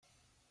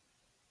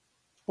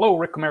Hello,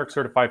 Rick Comerick,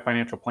 Certified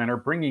Financial Planner,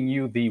 bringing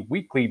you the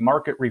weekly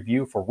market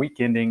review for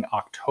week ending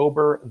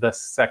October the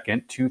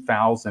 2nd,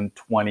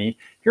 2020.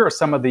 Here are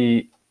some of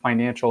the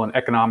financial and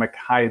economic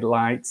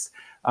highlights.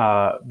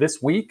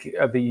 This week,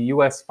 the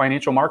U.S.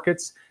 financial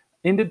markets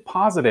ended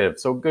positive.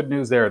 So good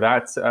news there.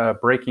 That's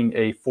breaking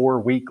a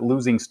 4-week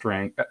losing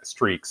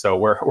streak. So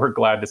we're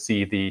glad to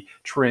see the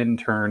trend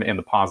turn in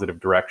the positive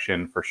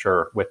direction for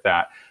sure with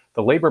that.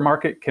 The labor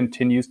market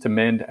continues to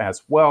mend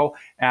as well,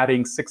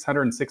 adding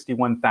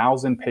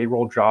 661,000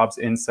 payroll jobs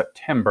in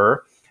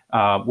September,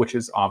 which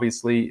is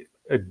obviously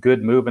a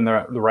good move in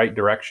the right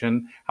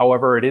direction.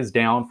 However, it is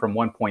down from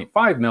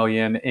 1.5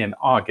 million in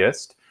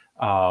August.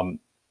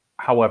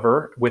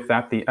 However, with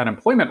that, the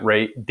unemployment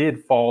rate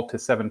did fall to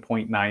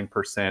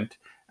 7.9%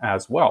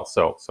 as well.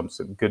 So some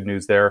good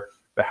news there.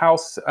 The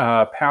House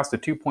passed a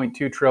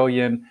 2.2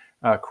 trillion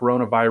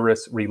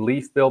coronavirus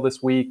relief bill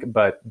this week,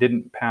 but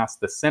didn't pass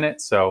the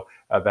Senate. So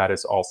that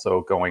is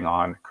also going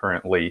on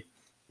currently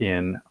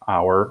in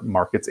our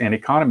markets and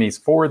economies.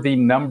 For the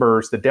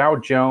numbers, the Dow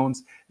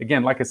Jones,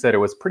 again, like I said, it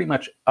was pretty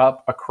much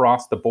up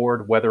across the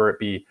board, whether it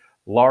be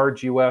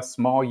large US,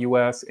 small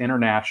US,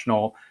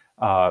 international.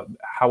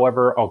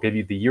 However, I'll give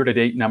you the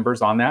year-to-date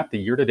numbers on that. The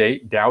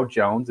year-to-date Dow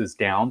Jones is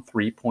down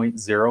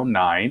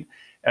 3.09.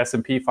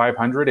 S&P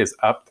 500 is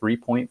up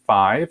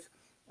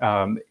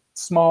 3.5.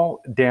 Small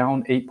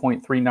down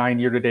 8.39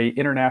 year-to-date.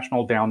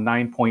 International down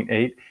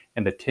 9.8.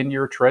 And the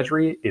 10-year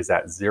Treasury is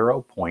at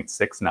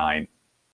 0.69.